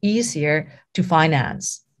easier to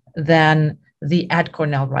finance than the at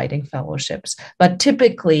Cornell writing fellowships. But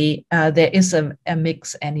typically, there is a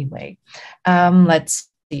mix anyway. Let's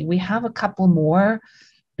see, we have a couple more.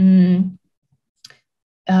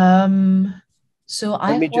 So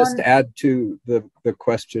let me just add to the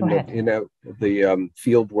question of the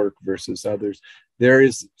field work versus others.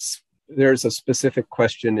 There's a specific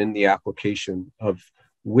question in the application of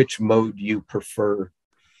which mode you prefer.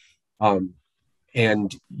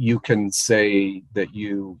 And you can say that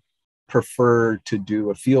you prefer to do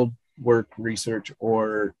a field work research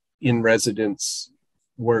or in residence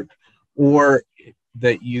work, or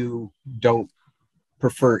that you don't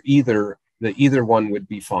prefer either, that either one would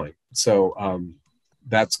be fine. So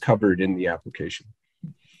that's covered in the application.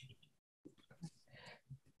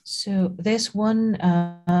 So there's one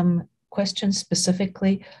question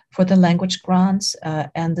specifically for the language grants,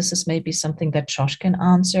 and this is maybe something that Josh can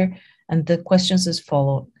answer. And the questions as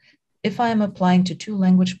follow. If I am applying to 2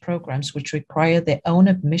 language programs which require their own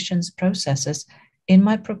admissions processes, in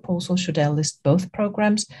my proposal, should I list both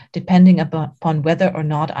programs depending upon whether or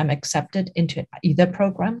not I'm accepted into either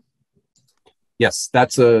program? Yes,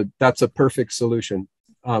 that's a perfect solution.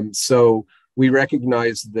 So we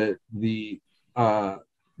recognize that the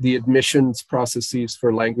admissions processes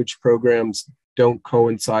for language programs don't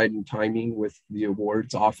coincide in timing with the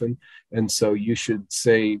awards often. And so you should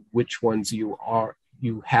say which ones you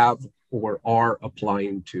have or are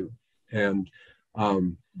applying to. And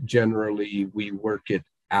generally we work it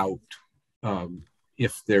out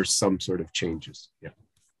if there's some sort of changes. Yeah.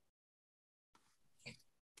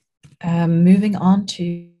 Moving on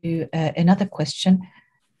to another question,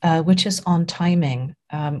 which is on timing.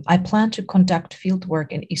 I plan to conduct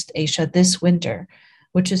fieldwork in East Asia this winter,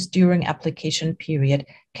 which is during application period.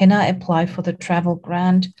 Can I apply for the travel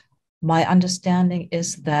grant? My understanding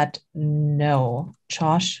is that no.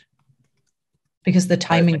 Josh? Because the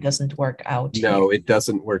timing doesn't work out. No, it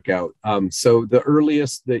doesn't work out. So the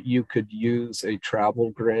earliest that you could use a travel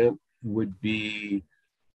grant would be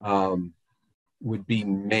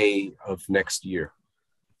May of next year.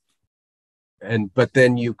 But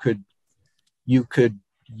then you could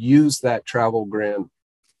use that travel grant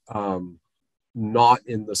not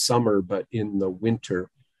in the summer, but in the winter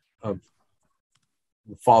of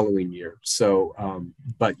the following year. So,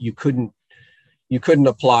 but you couldn't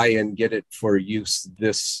apply and get it for use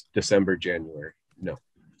this December, January. No.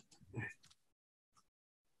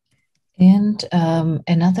 And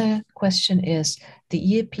another question is, the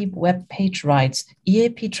EAP webpage writes,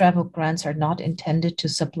 EAP travel grants are not intended to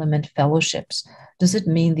supplement fellowships. Does it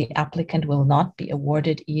mean the applicant will not be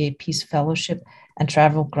awarded EAP's fellowship and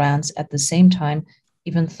travel grants at the same time,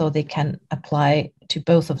 even though they can apply to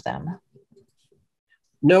both of them?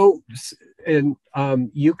 No, and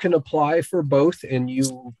you can apply for both, and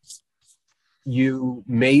you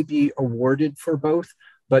may be awarded for both,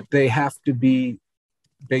 but they have to be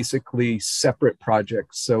basically separate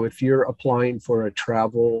projects. So if you're applying for a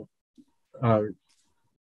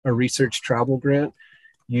research travel grant,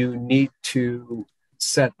 you need to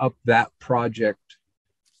set up that project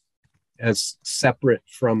as separate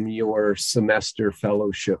from your semester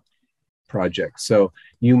fellowship project. So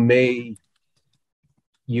you may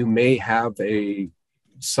have a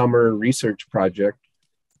summer research project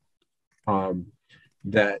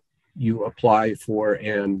that you apply for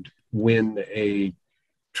and win a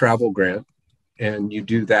travel grant, and you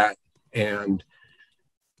do that, and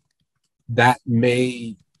that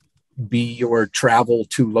may be your travel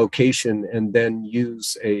to location, and then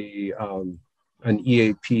use an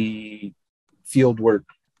EAP fieldwork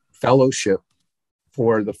fellowship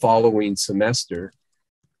for the following semester,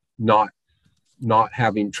 not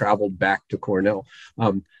having traveled back to Cornell.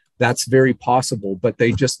 That's very possible, but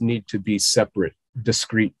they just need to be separate,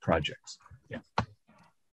 discrete projects. Yeah.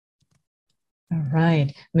 All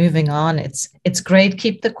right, moving on. It's great.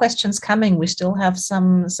 Keep the questions coming. We still have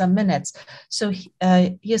some minutes. So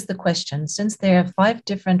here's the question. Since there are 5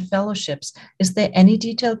 different fellowships, is there any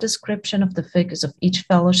detailed description of the figures of each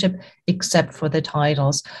fellowship except for the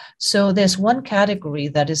titles? So there's one category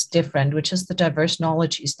that is different, which is the Diverse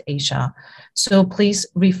Knowledge East Asia. So please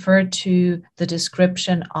refer to the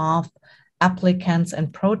description of applicants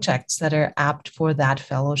and projects that are apt for that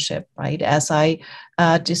fellowship, right? As I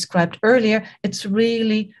described earlier, it's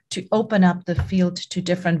really to open up the field to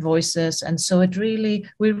different voices. And so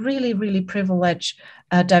we really privilege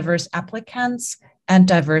diverse applicants and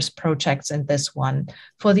diverse projects in this one.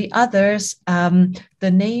 For the others,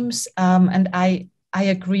 the names, and I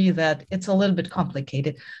agree that it's a little bit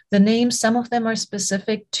complicated. The names, some of them are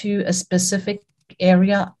specific to a specific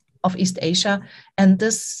area of East Asia, and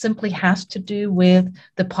this simply has to do with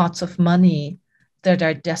the pots of money that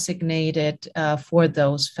are designated for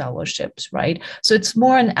those fellowships, right? So it's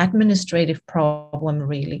more an administrative problem,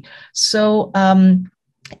 really. So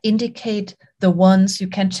indicate the ones you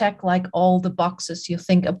can check, like all the boxes you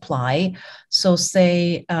think apply. So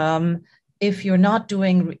say, if you're not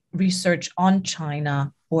doing research on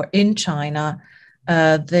China or in China,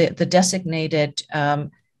 the designated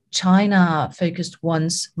China-focused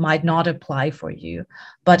ones might not apply for you.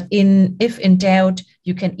 But if in doubt,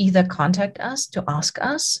 you can either contact us to ask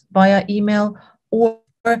us via email, or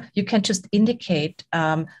you can just indicate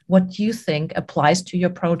what you think applies to your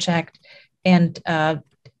project, and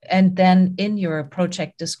then in your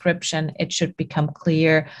project description, it should become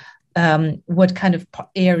clear what kind of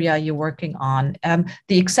area you're working on.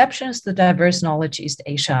 The exception is the Diverse Knowledge East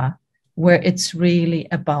Asia, where it's really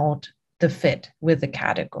about the fit with the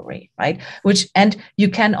category, right? And you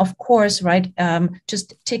can, of course, right,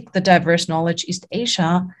 just tick the Diverse Knowledge East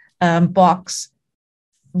Asia box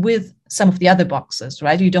with some of the other boxes,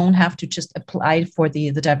 right? You don't have to just apply for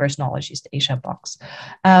the Diverse Knowledge East Asia box.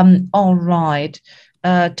 All right,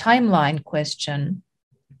 timeline question.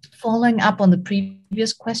 Following up on the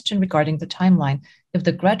previous question regarding the timeline, if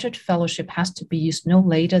the graduate fellowship has to be used no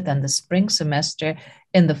later than the spring semester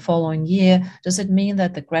in the following year, does it mean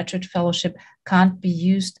that the graduate fellowship can't be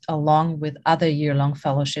used along with other year-long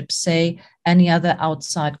fellowships, say any other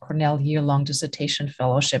outside Cornell year-long dissertation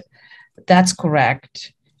fellowship? That's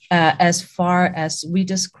correct. As far as we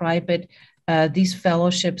describe it, these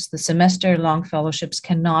fellowships, the semester-long fellowships,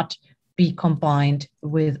 cannot be combined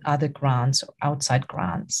with other grants or outside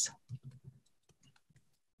grants.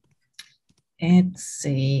 Let's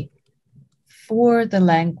see. For the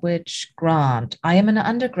language grant, I am an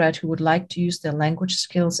undergrad who would like to use their language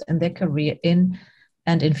skills in their career in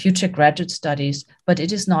future graduate studies, but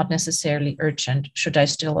it is not necessarily urgent. Should I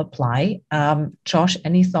still apply? Josh,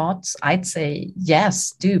 any thoughts? I'd say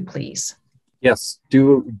yes, do please. Yes,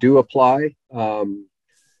 do apply.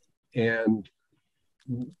 And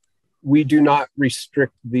we do not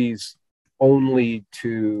restrict these only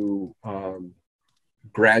to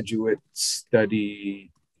graduate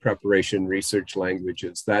study preparation research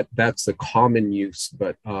languages. That's the common use,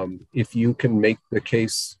 but if you can make the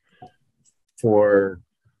case for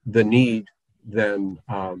the need, then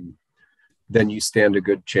you stand a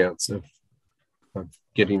good chance of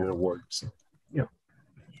getting an award. So, yeah.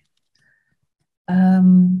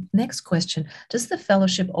 Next question. Does the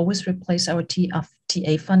fellowship always replace our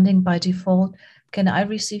TA funding by default? Can I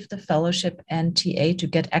receive the fellowship and TA to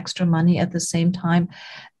get extra money at the same time?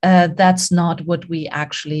 That's not what we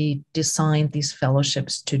actually designed these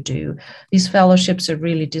fellowships to do. These fellowships are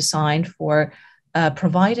really designed for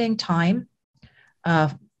providing time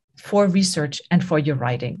for research and for your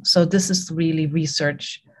writing. So this is really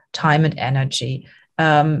research time and energy.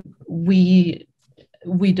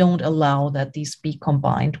 We don't allow that these be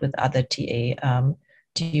combined with other TA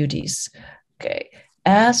duties. Okay.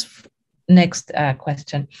 Next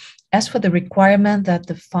question. As for the requirement that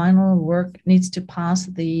the final work needs to pass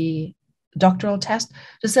the doctoral test,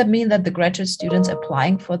 does that mean that the graduate students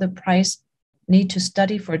applying for the prize need to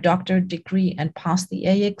study for a doctorate degree and pass the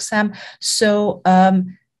A exam? So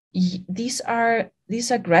these are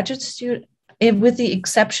graduate students, with the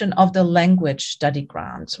exception of the language study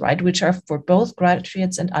grants, right, which are for both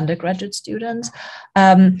graduates and undergraduate students.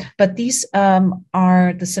 But these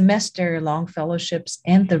are the semester-long fellowships,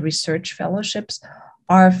 and the research fellowships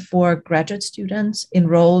are for graduate students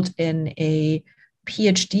enrolled in a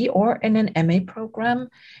Ph.D. or in an MA program.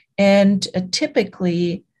 And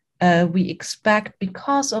typically, we expect,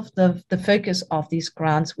 because of the focus of these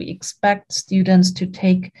grants, we expect students to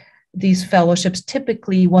take these fellowships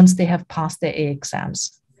typically once they have passed their A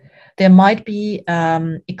exams. There might be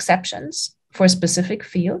exceptions for specific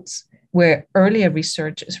fields where earlier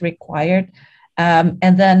research is required,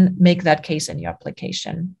 and then make that case in your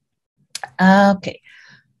application. Okay.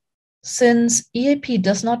 Since EAP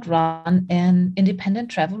does not run an independent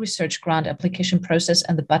travel research grant application process,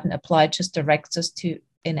 and the button apply just directs us to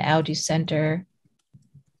an Audi Center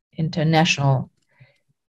International.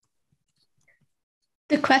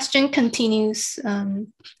 The question continues.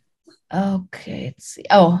 Okay, let's see.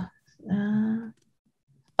 Oh,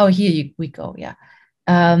 we go. Yeah.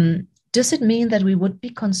 Does it mean that we would be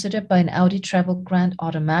considered by an Audi travel grant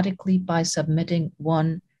automatically by submitting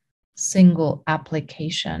one single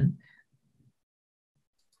application?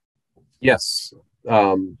 Yes.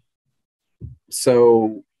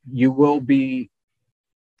 So you will be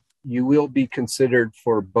considered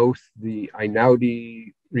for both the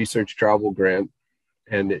Einaudi Research Travel Grant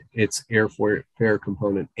and its airfare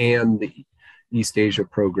component and the East Asia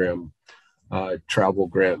Program travel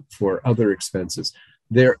grant for other expenses.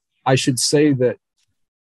 I should say that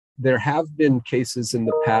there have been cases in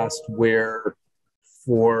the past where,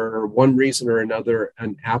 for one reason or another,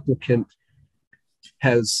 an applicant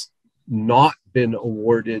has not been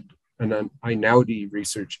awarded an Einaudi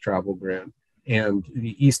Research Travel Grant, and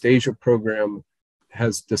the East Asia Program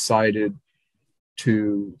has decided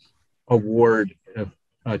to award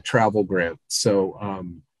a travel grant. So,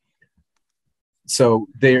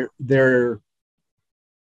 they're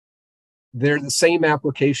the same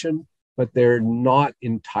application, but they're not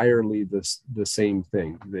entirely the same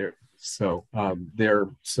thing. There are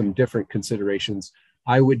some different considerations.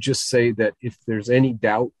 I would just say that if there's any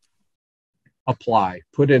doubt, apply,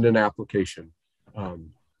 put in an application.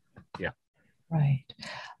 Yeah. Right.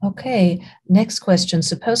 Okay. Next question.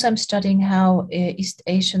 Suppose I'm studying how East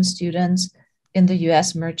Asian students in the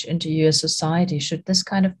US merge into US society. Should this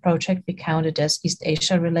kind of project be counted as East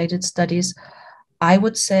Asia related studies? I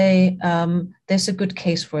would say there's a good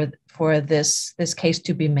case for this case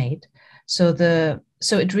to be made. So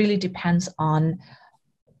it really depends on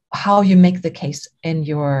how you make the case in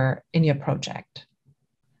your project.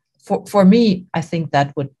 For me, I think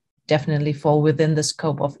that would definitely fall within the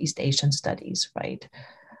scope of East Asian studies, right?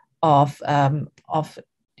 Of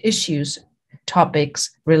issues,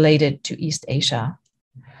 topics related to East Asia.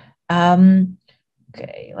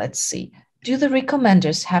 Okay, let's see. Do the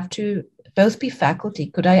recommenders have to both be faculty?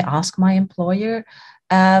 Could I ask my employer?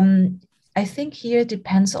 I think here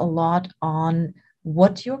depends a lot on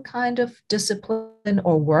what your kind of discipline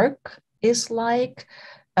or work is like.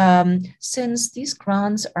 Since these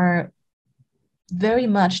grants are very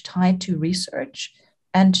much tied to research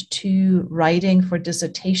and to writing for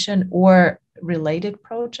dissertation or related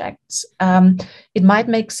projects, it might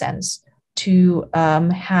make sense to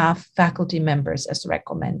have faculty members as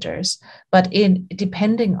recommenders. But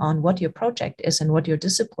depending on what your project is and what your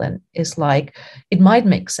discipline is like, it might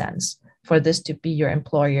make sense for this to be your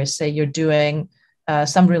employer. Say you're doing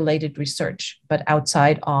some related research, but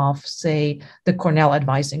outside of, say, the Cornell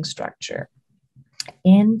advising structure.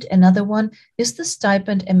 And another one, is the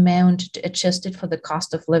stipend amount adjusted for the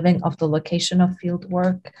cost of living of the location of field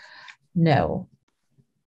work? No,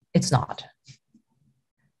 it's not.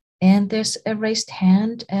 And there's a raised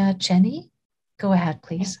hand. Jenny, go ahead,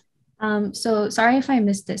 please. So sorry if I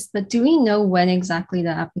missed this, but do we know when exactly the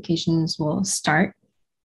applications will start?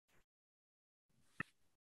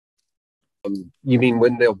 You mean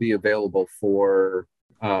when they'll be available for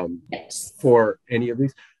Yes. for any of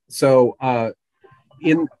these? So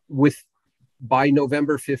by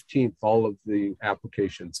November 15th, all of the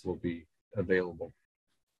applications will be available.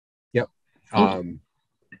 Yep. And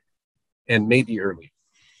maybe early.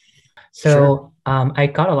 So Sure. I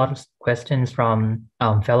got a lot of questions from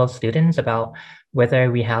fellow students about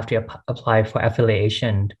whether we have to apply for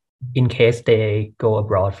affiliation in case they go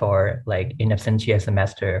abroad for like in absentia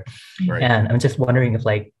semester. Right. And I'm just wondering if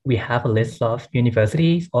like we have a list of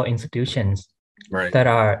universities or institutions Right.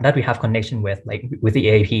 that we have connection with, like with the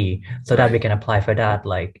EAP, so that Right. we can apply for that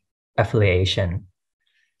like affiliation.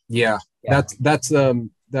 Yeah. That's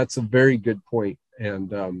a very good point.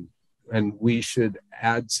 And we should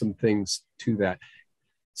add some things to that.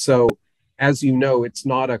 So as you know, it's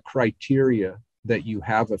not a criteria that you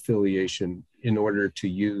have affiliation in order to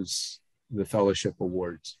use the fellowship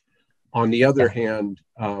awards. On the other hand,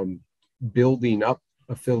 building up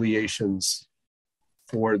affiliations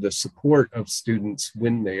for the support of students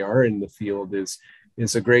when they are in the field is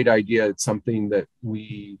a great idea. It's something that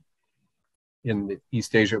we in the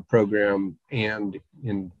East Asia program and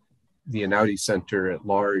in the Einaudi Center at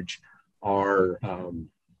large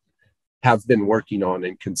have been working on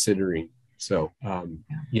and considering. So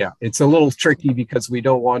yeah, it's a little tricky because we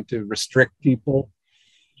don't want to restrict people.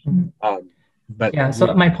 But yeah,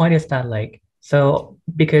 so my point is that like, so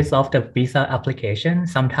because of the visa application,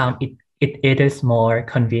 sometimes it is more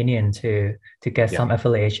convenient to get some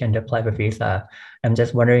affiliation to apply for visa. I'm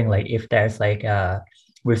just wondering like if there's like a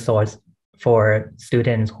resource for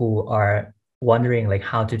students who are wondering like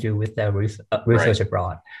how to do with their research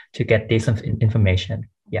abroad to get this information.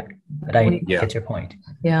 Yeah, but I get your point.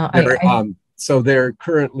 Yeah. So there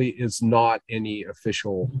currently is not any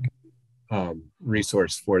official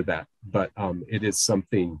resource for that, but it is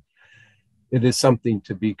something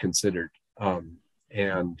to be considered.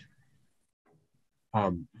 And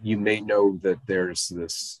you may know that there's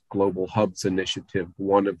this Global Hubs initiative.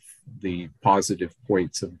 One of the positive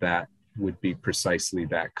points of that would be precisely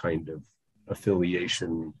that kind of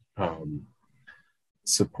affiliation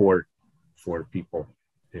support for people.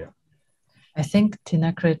 Yeah. I think,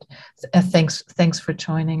 Tinakrit, thanks for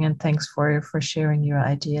joining, and thanks for sharing your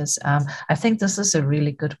ideas. I think this is a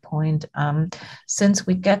really good point. Since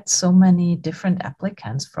we get so many different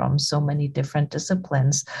applicants from so many different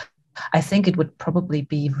disciplines, I think it would probably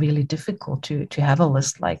be really difficult to have a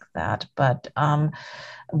list like that. But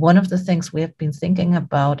one of the things we have been thinking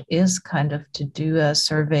about is kind of to do a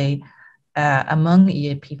survey among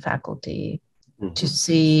EAP faculty to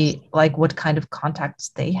see like what kind of contacts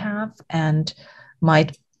they have and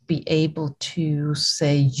might be able to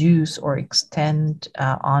say use or extend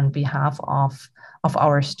on behalf of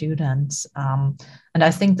our students. And I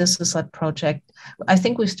think this is a project, I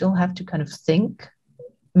think we still have to kind of think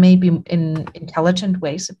maybe in intelligent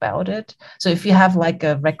ways about it. So if you have like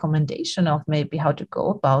a recommendation of maybe how to go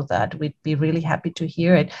about that, we'd be really happy to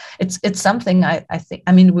hear it. It's something I think,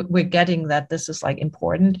 I mean, we're getting that this is like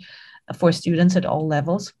important for students at all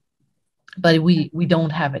levels, but we don't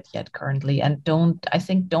have it yet currently, and don't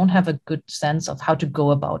have a good sense of how to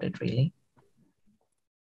go about it really.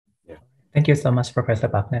 Yeah. Thank you so much, Professor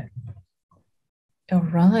Bachner. All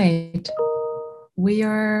right. We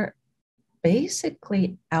are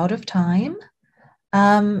basically out of time.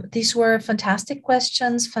 These were fantastic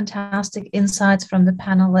questions, fantastic insights from the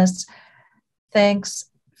panelists. Thanks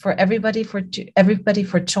for everybody for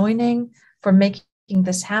joining, for making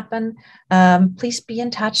this happen. Please be in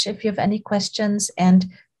touch if you have any questions, and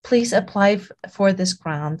please apply for this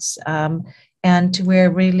grants. And we're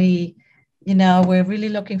really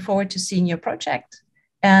looking forward to seeing your project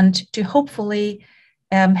and to hopefully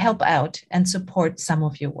help out and support some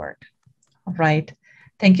of your work. All right.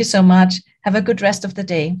 Thank you so much. Have a good rest of the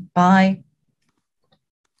day. Bye.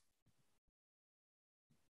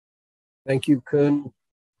 Thank you, Kun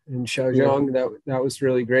and Xiaozhong. That was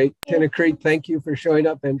really great. Tinakrit, thank you for showing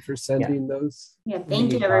up and for sending those. Yeah,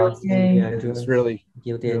 thank you, everyone. It was really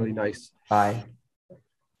nice. Bye.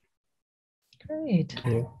 Great.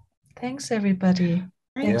 Thanks, everybody.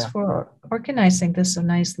 Thanks for organizing this so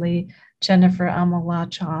nicely. Jennifer, Amala,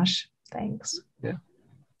 Josh, thanks. Yeah.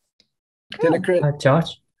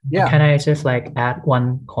 Josh, can I just like add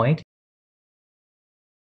one point?